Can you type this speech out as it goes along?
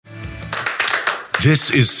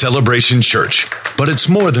This is Celebration Church, but it's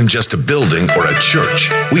more than just a building or a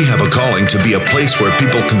church. We have a calling to be a place where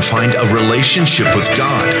people can find a relationship with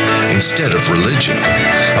God instead of religion.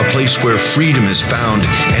 A place where freedom is found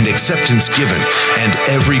and acceptance given, and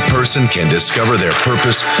every person can discover their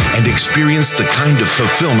purpose and experience the kind of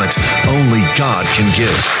fulfillment only God can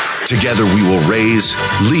give. Together we will raise,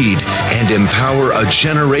 lead, and empower a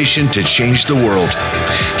generation to change the world.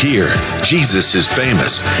 Here, Jesus is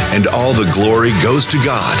famous, and all the glory goes to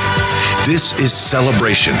God. This is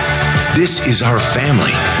celebration. This is our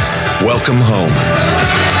family. Welcome home.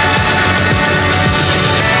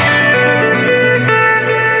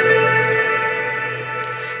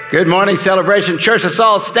 Good morning, Celebration Church. Let's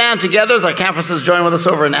all stand together as our campuses join with us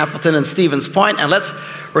over in Appleton and Stevens Point, and let's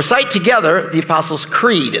recite together the Apostles'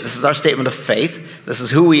 Creed. This is our statement of faith. This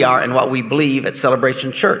is who we are and what we believe at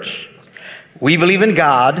Celebration Church. We believe in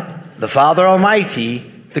God, the Father Almighty,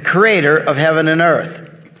 the Creator of heaven and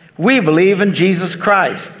earth. We believe in Jesus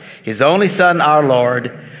Christ, His only Son, our Lord,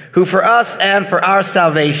 who for us and for our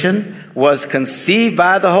salvation was conceived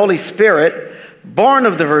by the Holy Spirit, born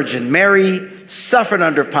of the Virgin Mary, suffered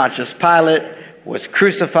under Pontius Pilate, was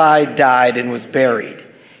crucified, died, and was buried.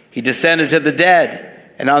 He descended to the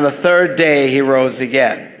dead, and on the third day he rose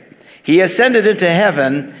again. He ascended into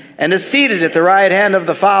heaven and is seated at the right hand of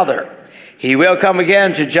the Father. He will come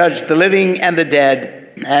again to judge the living and the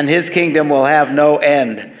dead, and his kingdom will have no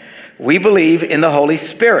end. We believe in the Holy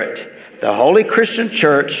Spirit, the holy Christian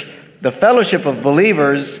church, the fellowship of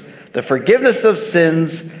believers, the forgiveness of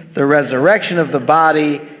sins, the resurrection of the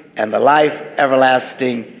body, and the life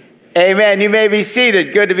everlasting. Amen. You may be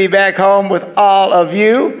seated. Good to be back home with all of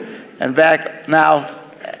you and back now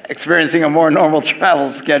experiencing a more normal travel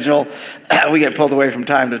schedule. We get pulled away from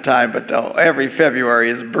time to time, but every February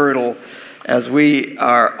is brutal as we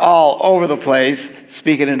are all over the place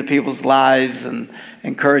speaking into people's lives and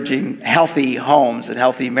encouraging healthy homes and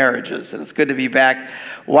healthy marriages. And it's good to be back.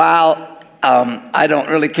 While I don't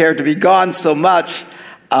really care to be gone so much,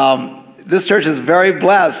 this church is very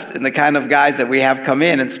blessed in the kind of guys that we have come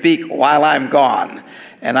in and speak while I'm gone.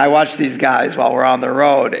 And I watch these guys while we're on the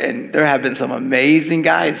road, and there have been some amazing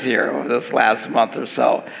guys here over this last month or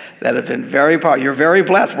so that have been very powerful. You're very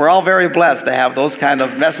blessed. We're all very blessed to have those kind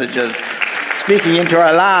of messages speaking into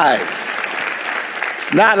our lives.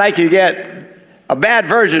 It's not like you get a bad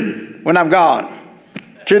version when I'm gone.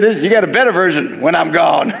 Truth is, you get a better version when I'm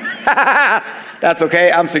gone. That's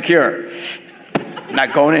okay. I'm secure.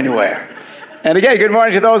 Not going anywhere. And again, good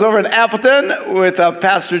morning to those over in Appleton with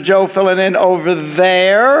Pastor Joe filling in over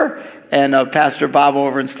there and Pastor Bob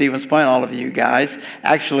over in Stevens Point, all of you guys.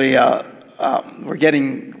 Actually, we're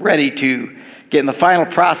getting ready to get in the final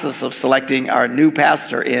process of selecting our new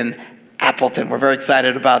pastor in Appleton. We're very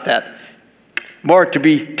excited about that. More to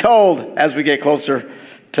be told as we get closer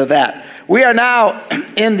to that. We are now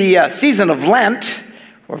in the season of Lent.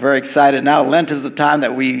 We're very excited now. Lent is the time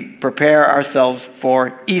that we prepare ourselves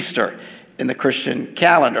for Easter in the Christian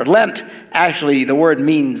calendar. Lent, actually, the word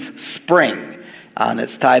means spring, and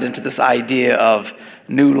it's tied into this idea of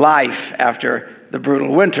new life after the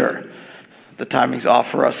brutal winter. The timing's off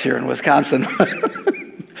for us here in Wisconsin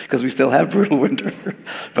because we still have brutal winter,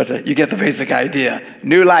 but you get the basic idea.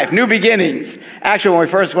 New life, new beginnings. Actually, when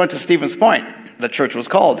we first went to Stevens Point, the church was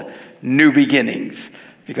called New Beginnings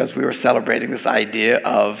because we were celebrating this idea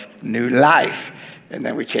of new life. And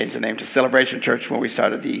then we changed the name to Celebration Church when we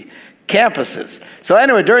started the campuses. So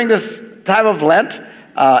anyway, during this time of Lent,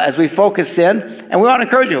 as we focus in, and we want to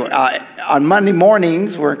encourage you, on Monday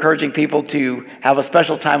mornings, we're encouraging people to have a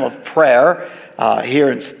special time of prayer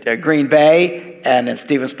here in Green Bay and in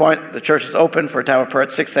Stevens Point. The church is open for a time of prayer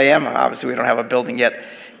at 6 a.m. Obviously, we don't have a building yet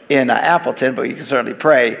in Appleton, but you can certainly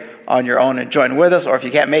pray on your own and join with us. Or if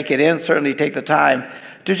you can't make it in, certainly take the time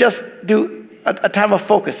to just do a time of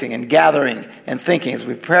focusing and gathering and thinking as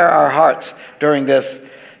we prepare our hearts during this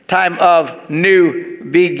time of new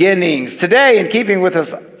beginnings. Today, in keeping with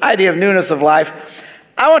this idea of newness of life,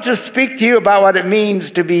 I want to speak to you about what it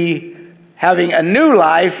means to be having a new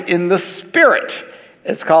life in the Spirit.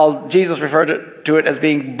 It's called, Jesus referred to it as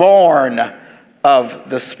being born of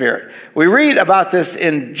the Spirit. We read about this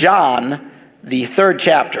in John, the 3rd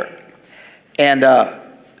chapter. And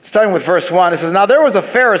starting with verse 1, it says, "Now there was a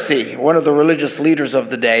Pharisee, one of the religious leaders of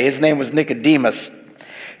the day. His name was Nicodemus,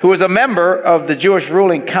 who was a member of the Jewish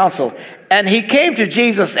ruling council. And he came to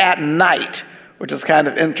Jesus at night," which is kind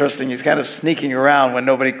of interesting. He's kind of sneaking around when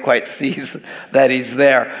nobody quite sees that he's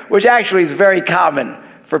there, which actually is very common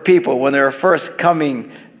for people when they're first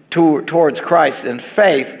coming towards Christ in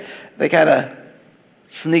faith. They kind of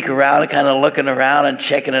sneak around and kind of looking around and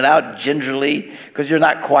checking it out gingerly because you're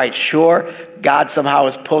not quite sure. God somehow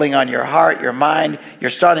is pulling on your heart, your mind. You're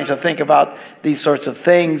starting to think about these sorts of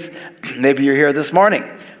things. Maybe you're here this morning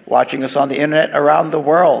watching us on the internet around the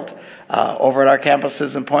world, over at our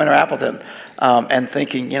campuses in Point or Appleton, and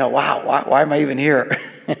thinking, wow, why am I even here?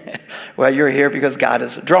 Well, you're here because God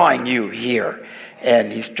is drawing you here.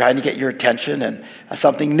 And he's trying to get your attention, and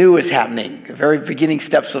something new is happening, the very beginning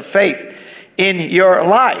steps of faith in your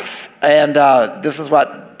life. And this is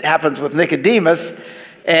what happens with Nicodemus.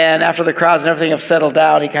 And after the crowds and everything have settled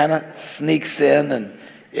down, he kind of sneaks in, and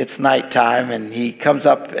it's nighttime, and he comes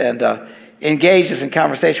up and engages in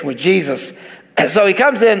conversation with Jesus. So he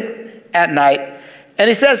comes in at night, and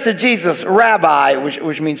he says to Jesus, Rabbi,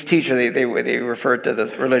 which means teacher. They refer to the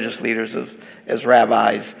religious leaders as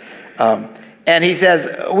rabbis. And he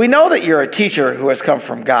says, we know that you're a teacher who has come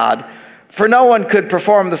from God, for no one could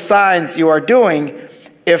perform the signs you are doing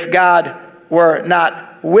if God were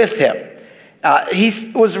not with him. He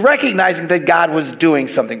was recognizing that God was doing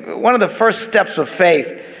something. One of the first steps of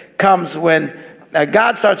faith comes when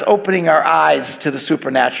God starts opening our eyes to the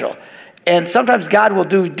supernatural. And sometimes God will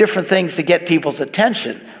do different things to get people's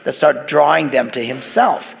attention that start drawing them to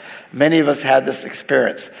himself. Many of us had this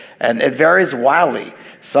experience, and it varies wildly.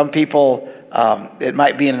 Some people, it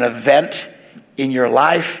might be an event in your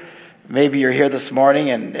life. Maybe you're here this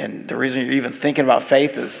morning, and the reason you're even thinking about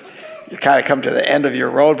faith is you kind of come to the end of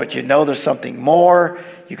your road, but you know there's something more.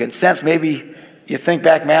 You can sense, maybe you think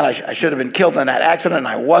back, man, I should have been killed in that accident, and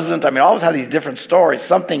I wasn't. I mean, always have these different stories.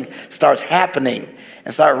 Something starts happening,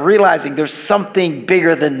 and start realizing there's something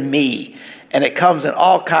bigger than me. And it comes in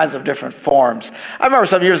all kinds of different forms. I remember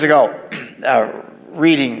some years ago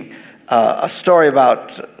reading a story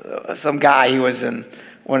about some guy. He was in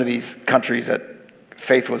one of these countries that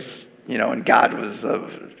faith was, and God was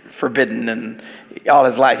forbidden. And all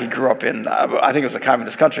his life he grew up in, I think it was a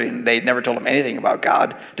communist country, and they never told him anything about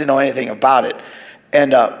God, didn't know anything about it.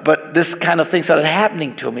 And but this kind of thing started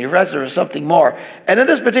happening to him. He realized there was something more. And in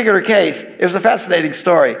this particular case, it was a fascinating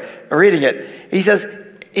story, reading it. He says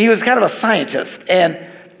he was kind of a scientist, and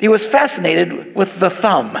he was fascinated with the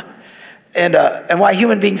thumb and why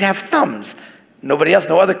human beings have thumbs. Nobody else,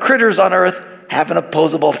 no other critters on earth have an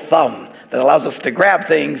opposable thumb that allows us to grab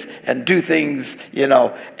things and do things,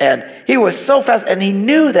 And he was so fascinated, and he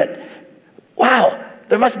knew that, wow,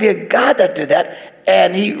 there must be a God that did that.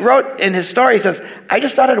 And he wrote in his story, he says, I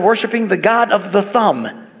just started worshiping the God of the thumb.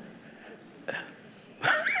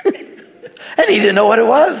 And he didn't know what it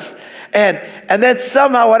was. And then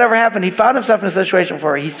somehow, whatever happened, he found himself in a situation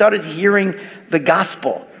where he started hearing the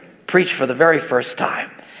gospel preached for the very first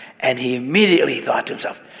time. And he immediately thought to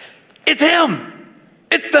himself, it's him.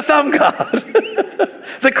 It's the thumb God,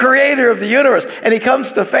 the creator of the universe. And he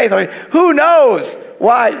comes to faith. I mean, who knows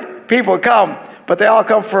why people come, but they all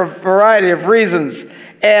come for a variety of reasons.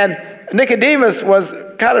 And Nicodemus was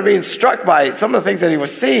kind of being struck by some of the things that he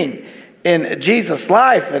was seeing in Jesus'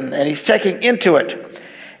 life, and he's checking into it.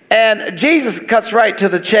 And Jesus cuts right to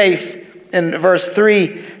the chase in verse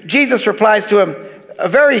 3. Jesus replies to him,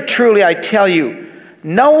 very truly I tell you,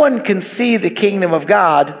 no one can see the kingdom of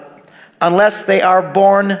God unless they are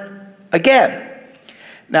born again.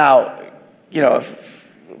 Now,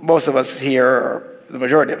 if most of us here, or the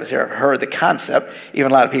majority of us here, have heard the concept.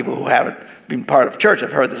 Even a lot of people who haven't been part of church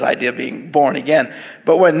have heard this idea of being born again.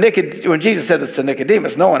 But when Jesus said this to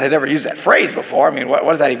Nicodemus, no one had ever used that phrase before. I mean, what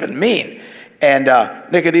does that even mean? And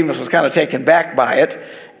Nicodemus was kind of taken back by it.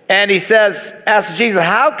 And he asks Jesus,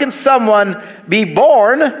 how can someone be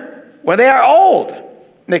born when they are old?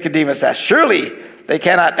 Nicodemus asked, surely they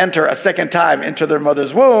cannot enter a second time into their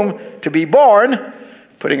mother's womb to be born.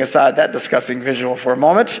 Putting aside that disgusting visual for a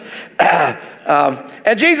moment.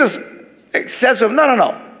 And Jesus says to him,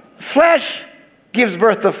 no. Flesh gives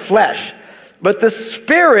birth to flesh, but the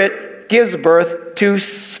Spirit gives birth to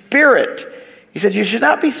spirit. He said, you should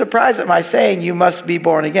not be surprised at my saying you must be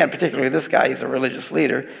born again. Particularly this guy, he's a religious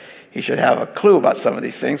leader. He should have a clue about some of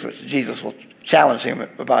these things, which Jesus will challenge him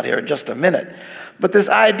about here in just a minute. But this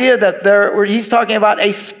idea that he's talking about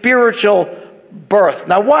a spiritual birth.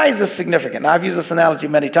 Now, why is this significant? Now, I've used this analogy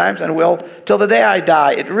many times and will till the day I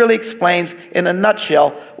die. It really explains in a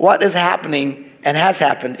nutshell what is happening and has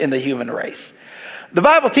happened in the human race. The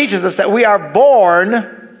Bible teaches us that we are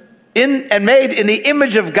born in and made in the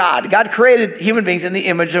image of God. God created human beings in the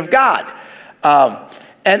image of God.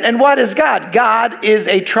 And what is God? God is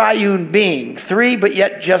a triune being, three but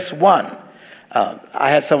yet just one. I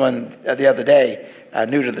had someone the other day,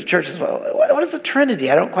 new to the church, says, well, what is the Trinity?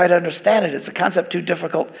 I don't quite understand it. It's a concept too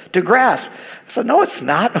difficult to grasp. I said, no, it's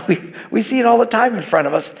not. We see it all the time in front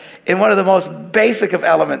of us in one of the most basic of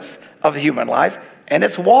elements of the human life, and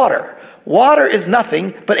it's water. Water is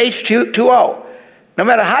nothing but H2O. No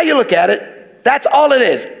matter how you look at it, that's all it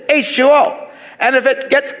is, H2O. And if it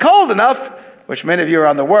gets cold enough, which many of you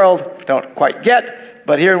around the world don't quite get,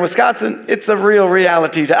 but here in Wisconsin, it's a real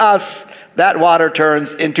reality to us, that water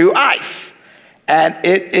turns into ice. And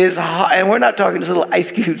it is hot, and we're not talking just little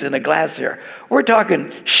ice cubes in a glass here. We're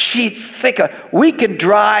talking sheets thicker. We can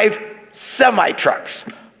drive semi-trucks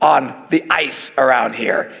on the ice around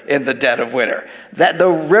here in the dead of winter. That the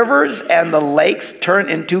rivers and the lakes turn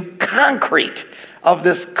into concrete of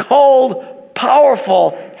this cold,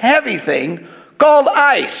 powerful, heavy thing called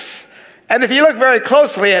ice. And if you look very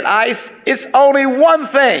closely at ice, it's only one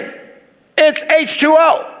thing. It's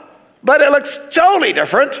H2O. But it looks totally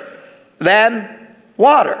different than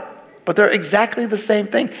water. But they're exactly the same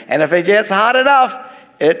thing. And if it gets hot enough,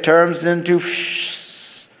 it turns into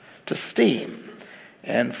to steam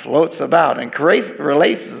and floats about and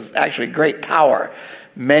releases actually great power.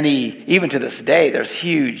 Many, even to this day, there's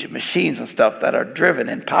huge machines and stuff that are driven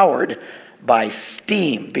and powered by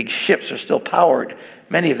steam. Big ships are still powered,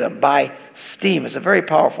 many of them, by steam. It's a very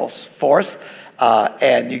powerful force,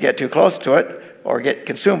 and you get too close to it or get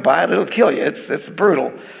consumed by it, it'll kill you. It's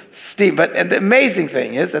brutal. Steam. And the amazing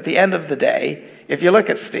thing is, at the end of the day, if you look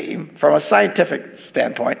at steam from a scientific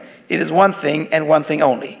standpoint, it is one thing and one thing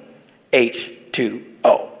only,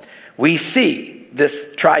 H2O. We see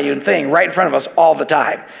this triune thing right in front of us all the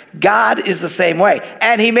time. God is the same way,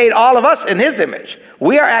 and he made all of us in his image.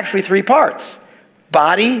 We are actually three parts: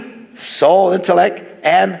 body, soul, intellect,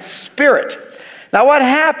 and spirit. Now, what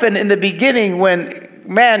happened in the beginning when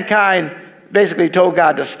mankind basically told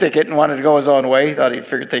God to stick it and wanted to go his own way, he thought he'd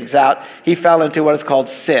figured things out, he fell into what is called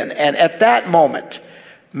sin. And at that moment,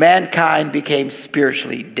 mankind became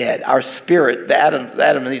spiritually dead. Our spirit, the Adam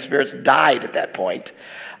and Eve spirits, died at that point.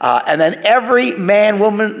 And then every man,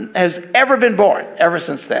 woman has ever been born, ever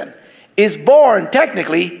since then, is born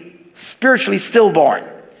technically, spiritually stillborn.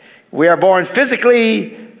 We are born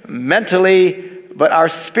physically, mentally, but our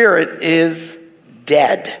spirit is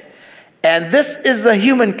dead. And this is the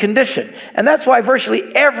human condition. And that's why virtually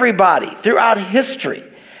everybody throughout history,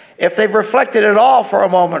 if they've reflected at all for a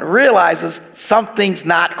moment, realizes something's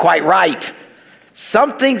not quite right.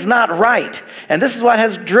 Something's not right. And this is what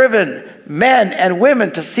has driven men and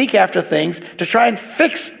women to seek after things to try and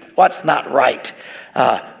fix what's not right.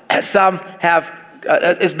 Some have,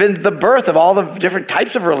 it's been the birth of all the different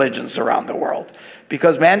types of religions around the world,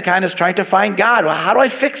 because mankind is trying to find God. Well, how do I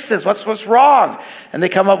fix this? What's wrong? And they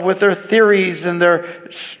come up with their theories and their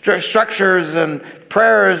structures and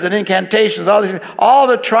prayers and incantations, all these things. All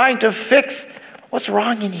they're trying to fix what's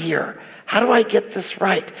wrong in here. How do I get this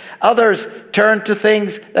right? Others turn to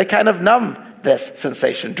things that kind of numb this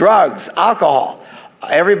sensation. Drugs, alcohol.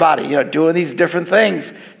 Everybody, doing these different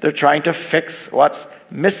things. They're trying to fix what's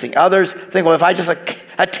missing. Others think, well, if I just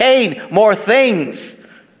attain more things,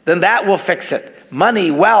 then that will fix it.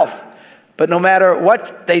 Money, wealth. But no matter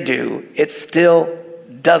what they do, it still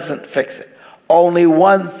doesn't fix it. Only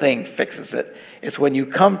one thing fixes it. It's when you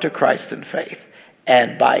come to Christ in faith,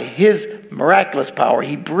 and by his miraculous power,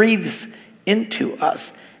 he breathes into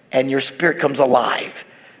us, and your spirit comes alive.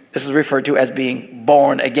 This is referred to as being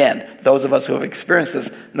born again. Those of us who have experienced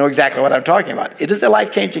this know exactly what I'm talking about. It is a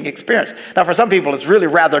life-changing experience. Now, for some people, it's really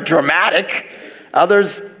rather dramatic.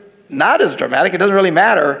 Others, not as dramatic. It doesn't really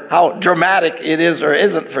matter how dramatic it is or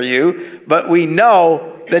isn't for you, but we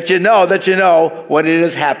know that you know when it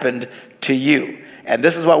has happened to you. And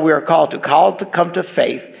this is what we are called to come to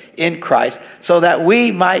faith in Christ so that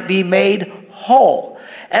we might be made whole.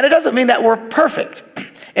 And it doesn't mean that we're perfect.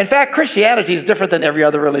 In fact, Christianity is different than every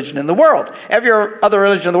other religion in the world. Every other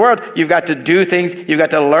religion in the world, you've got to do things, you've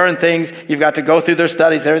got to learn things, you've got to go through their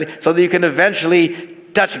studies and everything so that you can eventually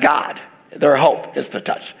touch God. Their hope is to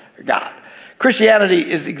touch God. Christianity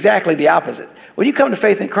is exactly the opposite. When you come to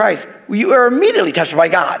faith in Christ, you are immediately touched by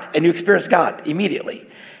God, and you experience God immediately.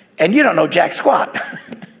 And you don't know jack squat.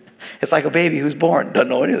 It's like a baby who's born, doesn't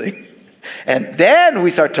know anything. And then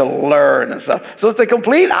we start to learn and stuff. So it's the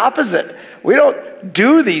complete opposite. We don't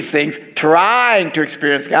do these things trying to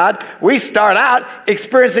experience God. We start out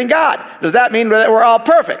experiencing God. Does that mean that we're all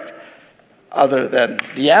perfect? Other than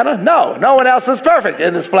Deanna? No one else is perfect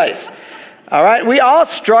in this place. All right, we all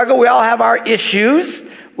struggle. We all have our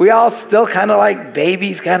issues. We all still kind of like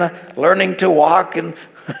babies, kind of learning to walk and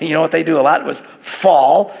You know what they do a lot was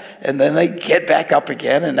fall, and then they get back up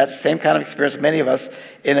again, and that's the same kind of experience many of us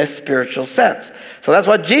in a spiritual sense. So that's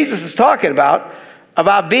what Jesus is talking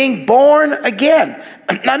about being born again.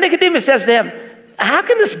 Now Nicodemus says to him, how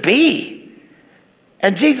can this be?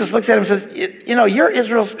 And Jesus looks at him and says, you know, you're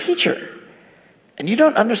Israel's teacher, and you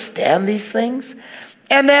don't understand these things?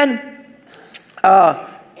 And then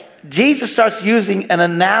Jesus starts using an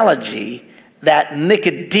analogy that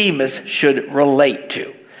Nicodemus should relate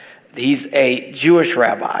to. He's a Jewish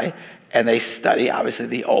rabbi, and they study, obviously,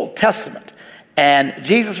 the Old Testament. And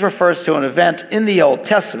Jesus refers to an event in the Old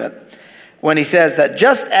Testament when he says that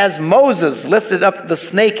just as Moses lifted up the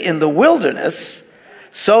snake in the wilderness,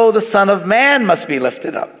 so the Son of Man must be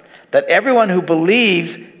lifted up, that everyone who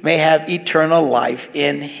believes may have eternal life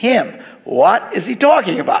in him. What is he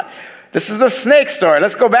talking about? This is the snake story.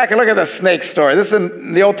 Let's go back and look at the snake story. This is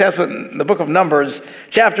in the Old Testament, in the book of Numbers,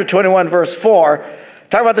 chapter 21, verse 4.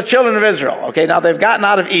 Talk about the children of Israel. Okay, now they've gotten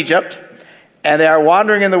out of Egypt, and they are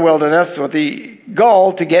wandering in the wilderness with the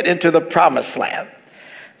goal to get into the promised land.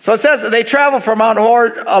 So it says that they travel from Mount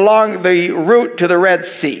Hor along the route to the Red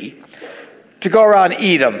Sea to go around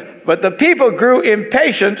Edom. But the people grew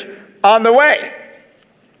impatient on the way.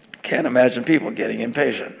 Can't imagine people getting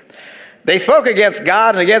impatient. They spoke against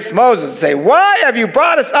God and against Moses and say, why have you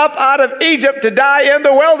brought us up out of Egypt to die in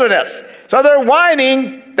the wilderness? So they're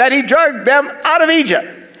whining that he dragged them out of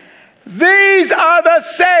Egypt. These are the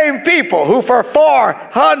same people who for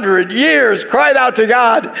 400 years cried out to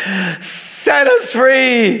God, set us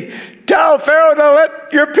free. Tell Pharaoh to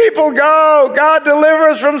let your people go. God deliver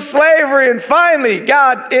us from slavery. And finally,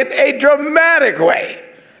 God, in a dramatic way,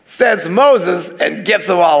 sends Moses and gets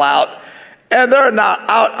them all out. And they're not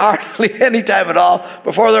out hardly any time at all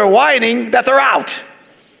before they're whining that they're out.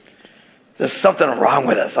 There's something wrong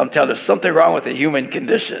with us. I'm telling you, there's something wrong with the human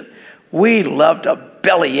condition. We love to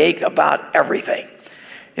bellyache about everything.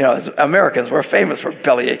 You know, as Americans, we're famous for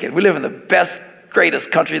bellyaching. We live in the best,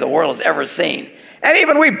 greatest country the world has ever seen. And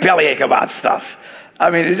even we bellyache about stuff. I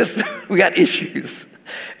mean, it's just, we got issues.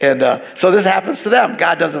 And so this happens to them.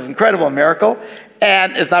 God does this incredible miracle.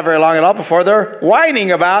 And it's not very long at all before they're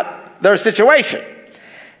whining about their situation.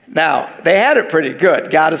 Now, they had it pretty good.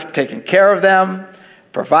 God is taking care of them,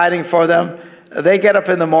 providing for them. They get up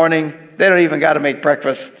in the morning. They don't even got to make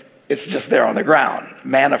breakfast. It's just there on the ground,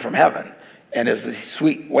 manna from heaven. And it was these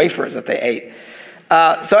sweet wafers that they ate.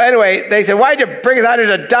 So anyway, they said, why'd you bring us out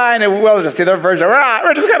here to die in the wilderness? See, their version,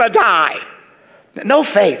 we're just going to die. No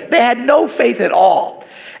faith. They had no faith at all.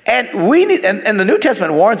 And we need, and the New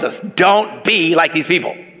Testament warns us, don't be like these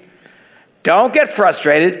people. Don't get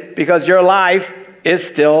frustrated because your life is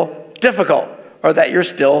still difficult or that you're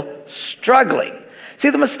still struggling. See,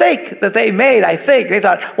 the mistake that they made, I think, they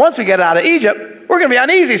thought, once we get out of Egypt, we're going to be on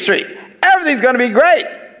easy street. Everything's going to be great.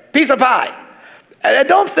 Piece of pie. And I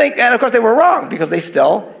don't think, and of course they were wrong because they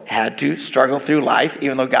still had to struggle through life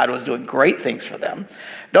even though God was doing great things for them.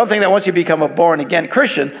 Don't think that once you become a born-again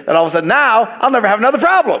Christian that all of a sudden now I'll never have another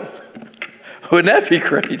problem. Wouldn't that be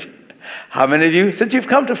great? How many of you, since you've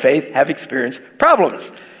come to faith, have experienced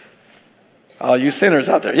problems? All you sinners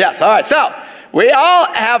out there. Yes, all right. So we all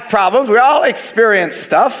have problems. We all experience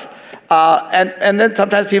stuff. And then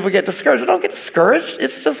sometimes people get discouraged. Don't get discouraged.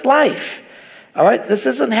 It's just life. All right? This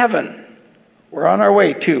isn't heaven. We're on our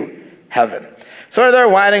way to heaven. So they're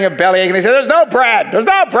whining a bellyache, and they say, there's no bread. There's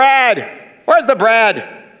no bread. Where's the bread?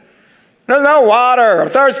 There's no water. I'm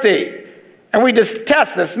thirsty. And we just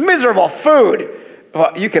test this miserable food.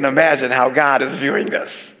 Well, you can imagine how God is viewing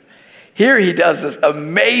this. Here he does this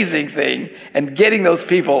amazing thing and getting those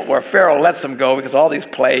people where Pharaoh lets them go because all these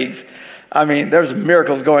plagues. I mean, there's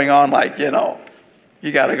miracles going on like, you know,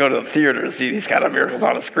 you got to go to the theater to see these kind of miracles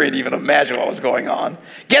on a screen to even imagine what was going on.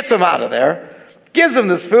 Gets them out of there, gives them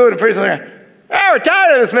this food, and pretty soon they're, we're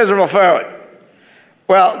tired of this miserable food.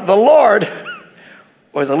 Well, the Lord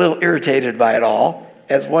was a little irritated by it all,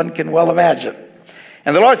 as one can well imagine.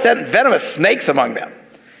 And the Lord sent venomous snakes among them.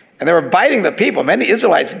 And they were biting the people. Many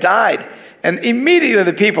Israelites died. And immediately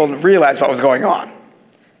the people realized what was going on.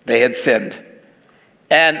 They had sinned.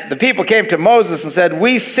 And the people came to Moses and said,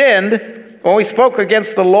 we sinned when we spoke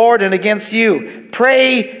against the Lord and against you.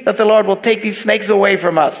 Pray that the Lord will take these snakes away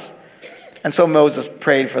from us. And so Moses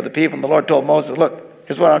prayed for the people. And the Lord told Moses, look,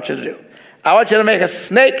 here's what I want you to do. I want you to make a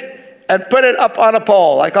snake and put it up on a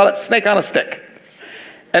pole. I call it snake on a stick.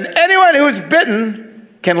 And anyone who's bitten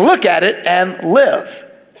can look at it and live.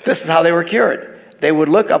 This is how they were cured. They would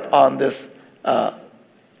look up on this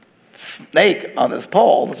snake on this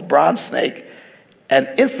pole, this bronze snake, and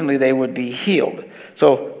instantly they would be healed.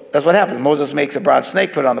 So that's what happened. Moses makes a bronze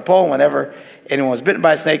snake, put it on the pole. Whenever anyone was bitten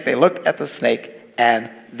by a snake, they looked at the snake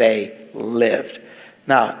and they lived.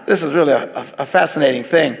 Now, this is really a fascinating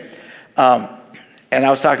thing. And I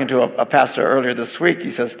was talking to a pastor earlier this week.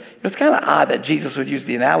 He says, it's kind of odd that Jesus would use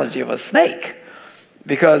the analogy of a snake,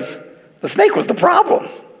 because the snake was the problem.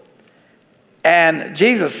 And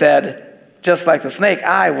Jesus said, just like the snake,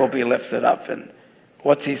 I will be lifted up. And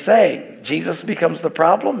what's he saying? Jesus becomes the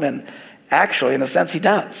problem? And actually, in a sense, he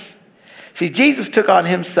does. See, Jesus took on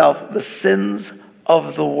himself the sins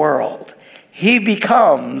of the world. He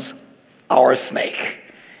becomes our snake.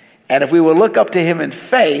 And if we will look up to him in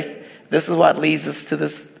faith, this is what leads us to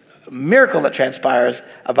this miracle that transpires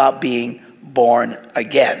about being born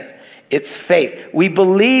again. It's faith. We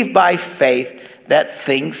believe by faith that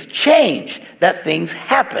things change, that things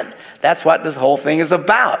happen. That's what this whole thing is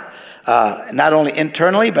about. Not only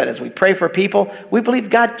internally, but as we pray for people, we believe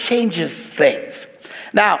God changes things.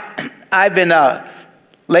 Now, I've been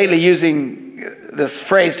lately using this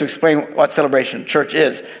phrase to explain what Celebration Church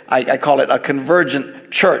is. I call it a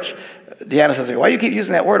convergent church. Deanna says, why do you keep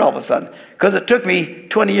using that word all of a sudden? Because it took me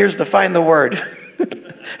 20 years to find the word,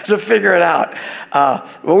 to figure it out.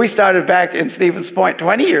 Well, we started back in Stevens Point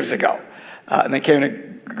 20 years ago, and then came to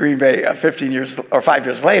Green Bay 15 years or 5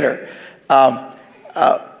 years later.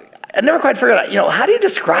 I never quite figured out, how do you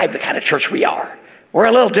describe the kind of church we are? We're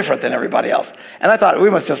a little different than everybody else. And I thought we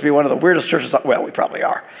must just be one of the weirdest churches. Well, we probably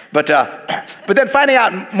are. But then finding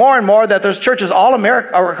out more and more that there's churches all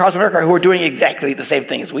across America who are doing exactly the same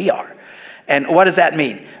thing as we are. And what does that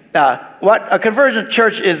mean? What a convergent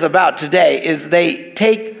church is about today is they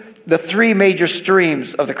take the three major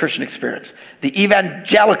streams of the Christian experience. The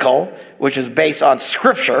evangelical, which is based on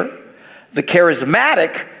Scripture. The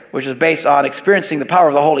charismatic, which is based on experiencing the power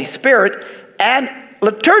of the Holy Spirit. And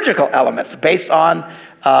liturgical elements based on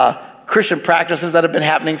Christian practices that have been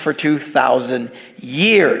happening for 2,000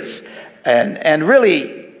 years. And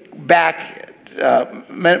really back,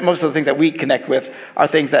 most of the things that we connect with are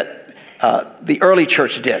things that the early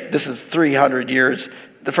church did. This is 300 years,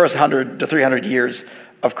 the first 100 to 300 years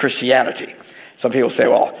of Christianity. Some people say,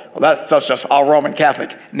 well that's just all Roman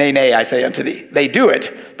Catholic. Nay, I say unto thee. They do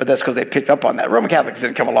it, but that's because they picked up on that. Roman Catholics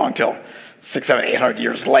didn't come along till 600, 700, 800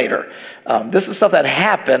 years later. This is stuff that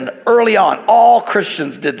happened early on. All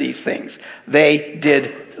Christians did these things. They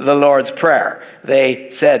did the Lord's Prayer. They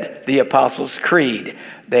said the Apostles' Creed.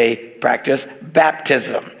 They practiced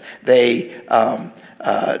baptism. They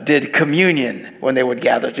did communion when they would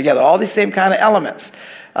gather together. All these same kind of elements.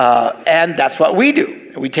 And that's what we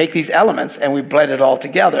do. We take these elements and we blend it all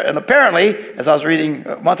together. And apparently, as I was reading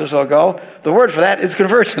a month or so ago, the word for that is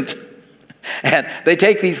convergent. And they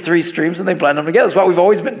take these three streams and they blend them together. It's what we've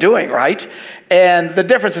always been doing, right? And the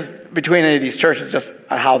differences between any of these churches is just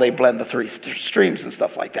how they blend the three streams and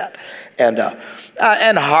stuff like that. And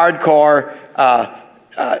hardcore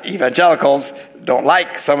evangelicals don't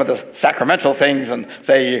like some of the sacramental things and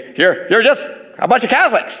say, you're just a bunch of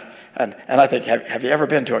Catholics. And I think, have you ever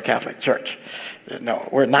been to a Catholic church? No,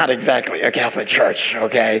 we're not exactly a Catholic church,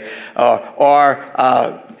 okay?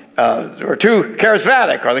 We're too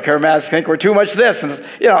charismatic, or the charismatics think we're too much this. And,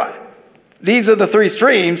 these are the three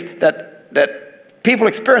streams that people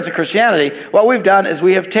experience in Christianity. What we've done is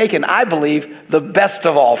we have taken, I believe, the best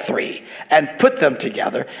of all three and put them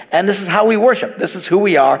together. And this is how we worship. This is who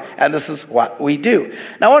we are, and this is what we do.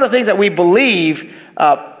 Now, one of the things that we believe,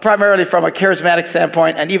 primarily from a charismatic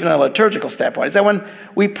standpoint and even a liturgical standpoint, is that when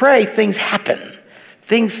we pray, things happen.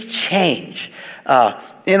 Things change.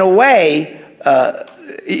 In a way,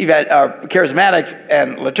 charismatics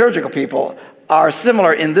and liturgical people are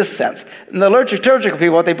similar in this sense. And the liturgical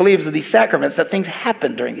people, what they believe is these sacraments, that things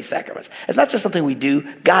happen during these sacraments. It's not just something we do.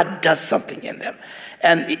 God does something in them.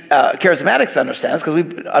 And charismatics understand this because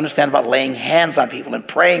we understand about laying hands on people and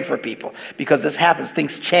praying for people, because this happens.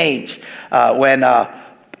 Things change. When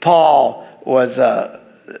Paul was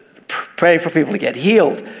praying for people to get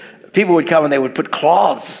healed, people would come and they would put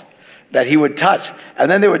cloths that he would touch, and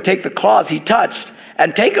then they would take the cloths he touched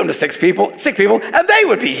and take them to sick people, and they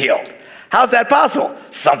would be healed. How's that possible?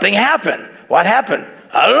 Something happened. What happened?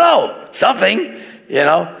 I don't know. Something,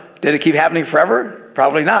 Did it keep happening forever?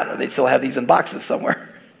 Probably not. Or they'd still have these in boxes somewhere,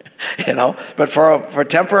 But for a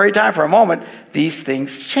temporary time, for a moment, these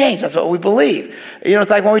things change. That's what we believe. It's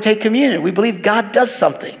like when we take communion. We believe God does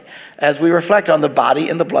something as we reflect on the body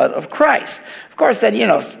and the blood of Christ. Of course, then,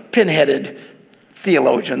 pinheaded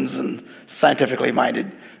theologians and scientifically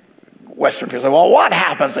minded Western people say, well, what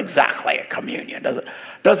happens exactly at communion?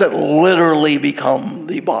 Does it literally become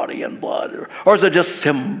the body and blood? Or is it just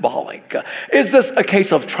symbolic? Is this a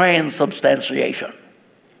case of transubstantiation?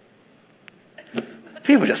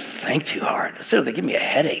 People just think too hard. They give me a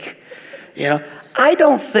headache. I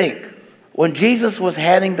don't think When Jesus was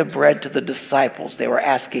handing the bread to the disciples, they were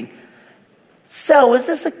asking, so is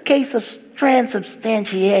this a case of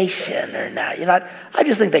transubstantiation or not? I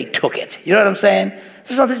just think they took it. You know what I'm saying?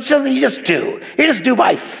 It's something you just do. You just do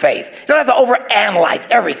by faith. You don't have to overanalyze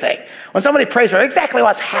everything. When somebody prays for exactly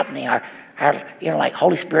what's happening, like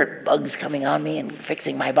Holy Spirit bugs coming on me and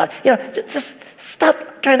fixing my body. Just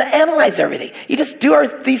stop trying to analyze everything. You just do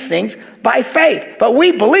these things by faith. But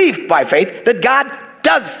we believe by faith that God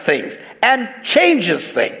does things and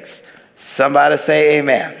changes things. Somebody say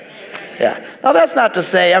amen. Yeah. Now that's not to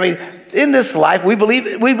say, in this life, we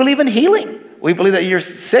believe in healing. We believe that you're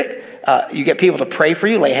sick. You get people to pray for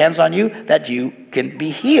you, lay hands on you, that you can be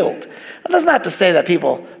healed. Now, that's not to say that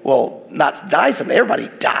people will not die someday. Everybody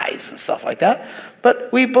dies and stuff like that.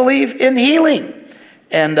 But we believe in healing.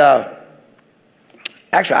 And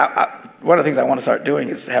actually, one of the things I want to start doing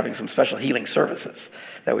is having some special healing services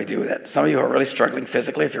that we do. That some of you who are really struggling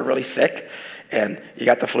physically, if you're really sick, and you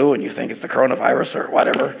got the flu and you think it's the coronavirus or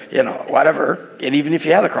whatever, and even if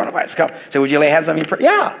you have the coronavirus, come. So would you lay hands on me and pray?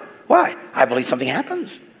 Yeah. Why? I believe something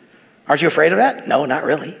happens. Aren't you afraid of that? No, not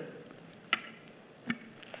really.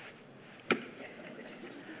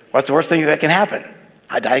 What's the worst thing that can happen?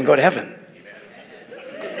 I die and go to heaven.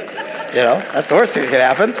 That's the worst thing that can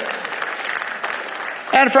happen.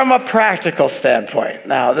 And from a practical standpoint,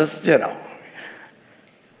 now this,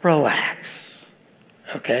 relax.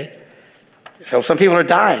 Okay? So some people are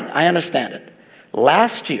dying. I understand it.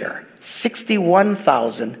 Last year,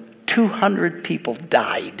 61,200 people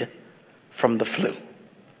died from the flu.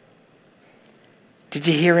 Did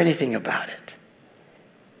you hear anything about it?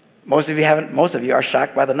 Most of you haven't. Most of you are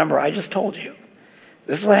shocked by the number I just told you.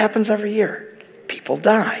 This is what happens every year. People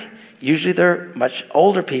die. Usually they're much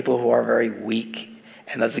older people who are very weak,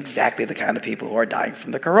 and that's exactly the kind of people who are dying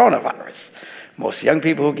from the coronavirus. Most young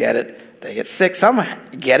people who get it, they get sick. Some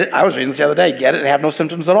get it. I was reading this the other day. Get it and have no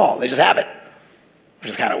symptoms at all. They just have it,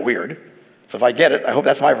 which is kind of weird. So if I get it, I hope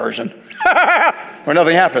that's my version, where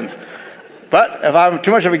nothing happens. But if I'm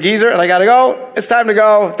too much of a geezer and I got to go, it's time to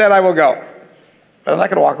go, then I will go. But I'm not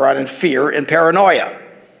going to walk around in fear and paranoia.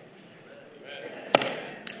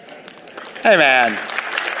 Amen.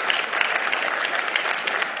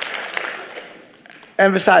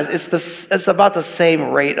 And besides, it's about the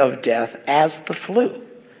same rate of death as the flu.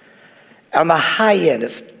 On the high end,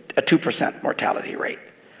 it's a 2% mortality rate.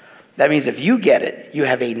 That means if you get it, you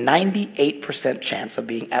have a 98% chance of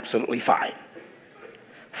being absolutely fine.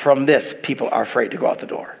 From this, people are afraid to go out the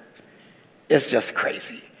door. It's just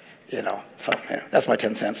crazy, So that's my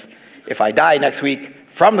 10 cents. If I die next week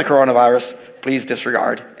from the coronavirus, please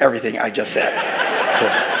disregard everything I just said.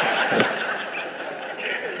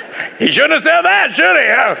 He shouldn't have said that, should he?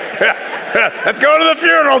 Let's go to the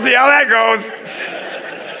funeral, see how that goes.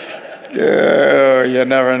 You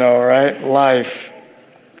never know, right? Life.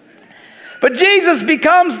 But Jesus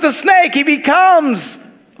becomes the snake. He becomes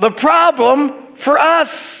the problem for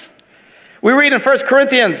us. We read in 1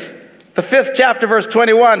 Corinthians, the 5th chapter, verse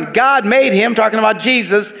 21, God made him, talking about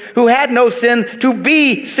Jesus, who had no sin, to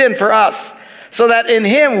be sin for us, so that in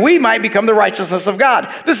him we might become the righteousness of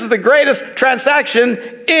God. This is the greatest transaction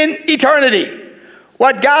in eternity.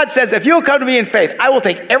 What God says, if you'll come to me in faith, I will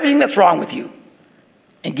take everything that's wrong with you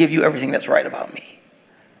and give you everything that's right about me.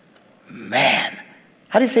 Man,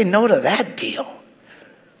 how do you say no to that deal?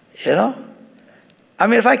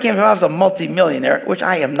 If I came to, I was a multimillionaire, which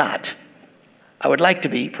I am not. I would like to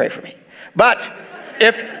be, pray for me. But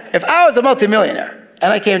if I was a multimillionaire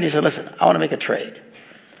and I came to you and said, listen, I want to make a trade.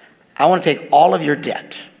 I want to take all of your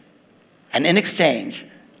debt, and in exchange,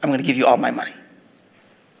 I'm going to give you all my money.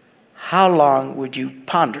 How long would you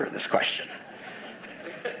ponder this question?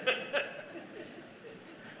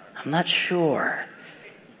 I'm not sure.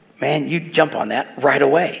 Man, you'd jump on that right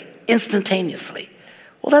away, instantaneously.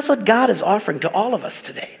 Well, that's what God is offering to all of us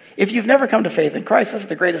today. If you've never come to faith in Christ, this is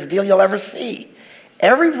the greatest deal you'll ever see.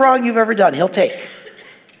 Every wrong you've ever done, he'll take.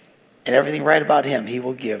 And everything right about him, he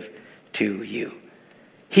will give to you.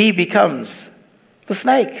 He becomes the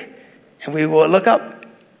snake. And we will look up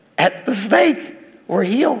at the snake. We're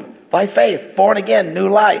healed by faith, born again, new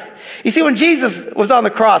life. You see, when Jesus was on the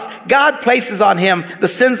cross, God places on him the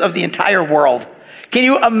sins of the entire world. Can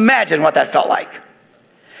you imagine what that felt like?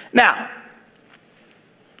 Now,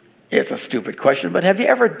 it's a stupid question, but have you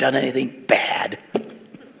ever done anything bad?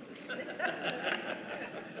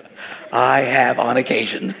 I have on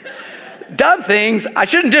occasion. Done things I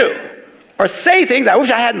shouldn't do, or say things I wish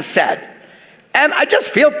I hadn't said. And I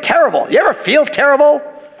just feel terrible. You ever feel terrible?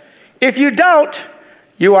 If you don't,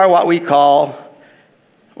 you are what we call,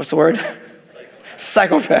 what's the word?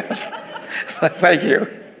 Psychopath. Thank you.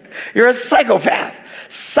 You're a psychopath.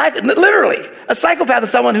 Literally, a psychopath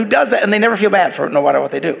is someone who does bad, and they never feel bad for no matter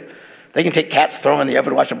what they do. They can take cats, throw them in the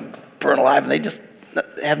oven, watch them burn alive, and they just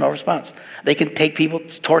have no response. They can take people,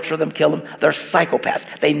 torture them, kill them. They're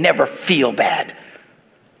psychopaths. They never feel bad.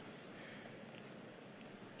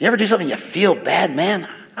 You ever do something you feel bad? Man,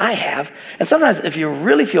 I have. And sometimes if you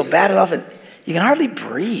really feel bad enough, you can hardly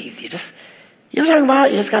breathe. You know what I'm talking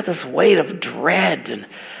about? You just got this weight of dread.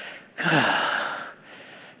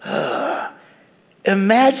 And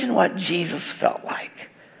imagine what Jesus felt like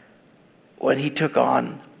when he took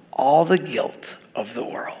on all the guilt of the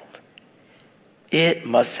world. It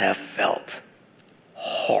must have felt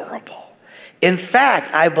horrible. In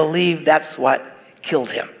fact, I believe that's what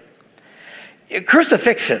killed him.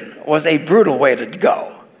 Crucifixion was a brutal way to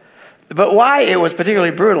go. But why it was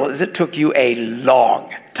particularly brutal is it took you a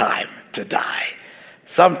long time to die.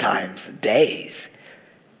 Sometimes days.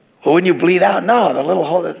 Well, wouldn't you bleed out? No, the little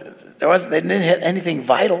hole, they didn't hit anything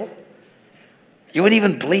vital. You wouldn't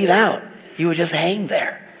even bleed out. You would just hang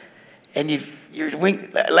there. And your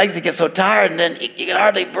legs would get so tired, and then you can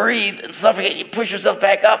hardly breathe and suffocate. You push yourself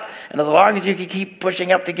back up, and as long as you could keep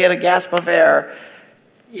pushing up to get a gasp of air,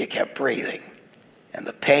 you kept breathing. And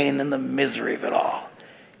the pain and the misery of it all.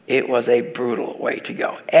 It was a brutal way to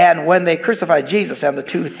go. And when they crucified Jesus and the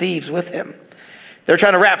two thieves with him, they're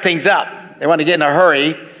trying to wrap things up. They want to get in a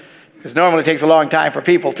hurry, because normally it takes a long time for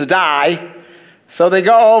people to die. So they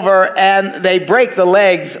go over and they break the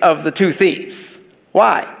legs of the two thieves.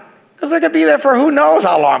 Why? Because they could be there for who knows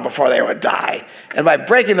how long before they would die. And by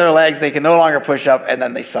breaking their legs, they can no longer push up, and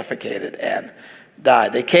then they suffocated and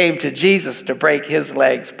died. They came to Jesus to break his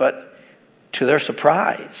legs, but to their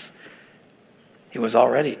surprise, he was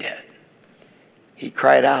already dead. He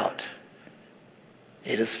cried out,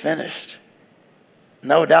 "It is finished."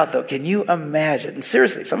 No doubt, though, can you imagine? And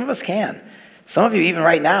seriously, some of us can. Some of you, even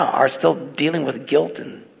right now, are still dealing with guilt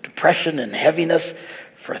and depression and heaviness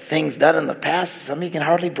for things done in the past. Some of you can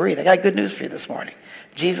hardly breathe. I got good news for you this morning.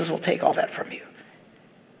 Jesus will take all that from you.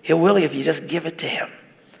 He will if you just give it to him.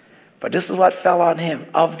 But this is what fell on him.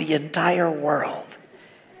 Of the entire world,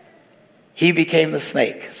 he became the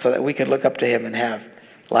snake so that we could look up to him and have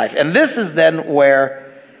life. And this is then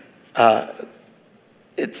where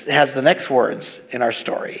it has the next words in our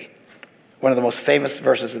story. One of the most famous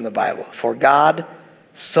verses in the Bible. For God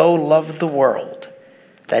so loved the world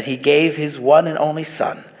that he gave his one and only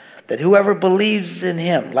Son, that whoever believes in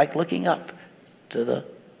him, like looking up to the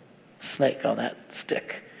snake on that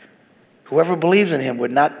stick, whoever believes in him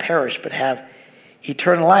would not perish but have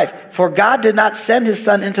eternal life. For God did not send his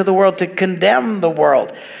Son into the world to condemn the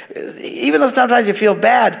world. Even though sometimes you feel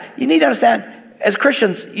bad, you need to understand, as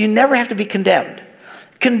Christians, you never have to be condemned.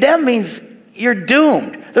 Condemned means you're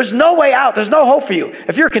doomed. There's no way out. There's no hope for you.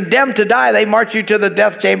 If you're condemned to die, they march you to the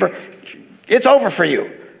death chamber. It's over for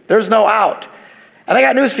you. There's no out. And I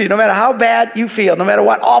got news for you. No matter how bad you feel, no matter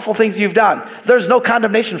what awful things you've done, there's no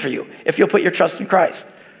condemnation for you if you'll put your trust in Christ.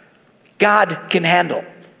 God can handle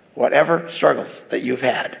whatever struggles that you've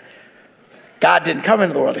had. God didn't come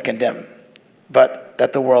into the world to condemn, but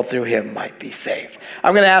that the world through him might be saved.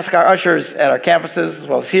 I'm going to ask our ushers at our campuses as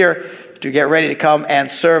well as here to get ready to come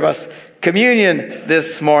and serve us communion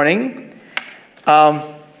this morning.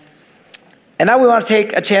 And now we want to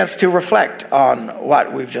take a chance to reflect on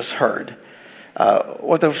what we've just heard.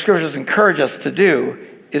 What the scriptures encourage us to do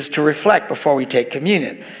is to reflect before we take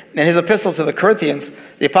communion. In his epistle to the Corinthians,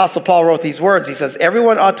 the Apostle Paul wrote these words. He says,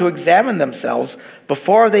 everyone ought to examine themselves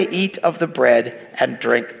before they eat of the bread and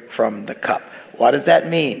drink from the cup. What does that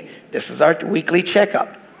mean? This is our weekly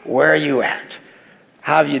checkup. Where are you at?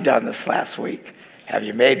 How have you done this last week? Have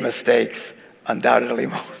you made mistakes? Undoubtedly,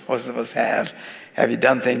 most of us have. Have you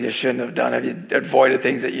done things you shouldn't have done? Have you avoided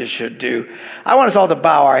things that you should do? I want us all to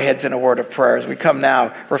bow our heads in a word of prayer as we come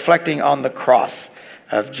now reflecting on the cross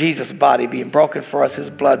of Jesus' body being broken for us, his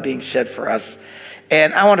blood being shed for us.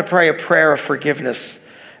 And I want to pray a prayer of forgiveness.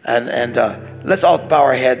 And let's all bow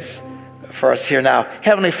our heads for us here now.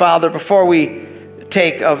 Heavenly Father, before we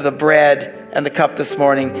take of the bread and the cup this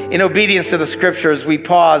morning, in obedience to the scriptures, we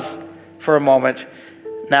pause for a moment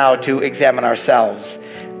now to examine ourselves.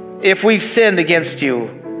 If we've sinned against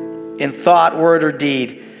you in thought, word, or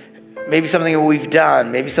deed, maybe something that we've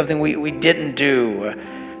done, maybe something we didn't do,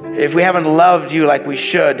 if we haven't loved you like we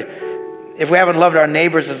should, if we haven't loved our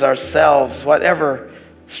neighbors as ourselves, whatever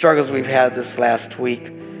struggles we've had this last week,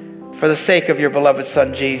 for the sake of your beloved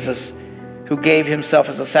Son, Jesus, who gave himself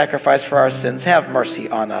as a sacrifice for our sins, have mercy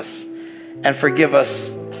on us and forgive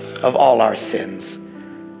us of all our sins.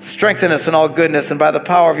 Strengthen us in all goodness, and by the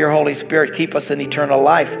power of your Holy Spirit, keep us in eternal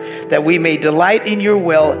life, that we may delight in your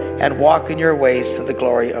will and walk in your ways to the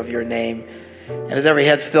glory of your name. And as every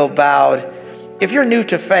head's still bowed, if you're new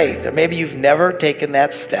to faith, or maybe you've never taken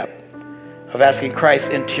that step of asking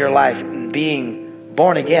Christ into your life and being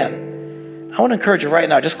born again, I want to encourage you right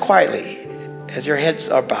now, just quietly, as your heads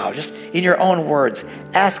are bowed, just in your own words,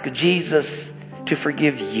 ask Jesus to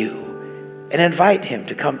forgive you and invite him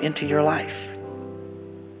to come into your life.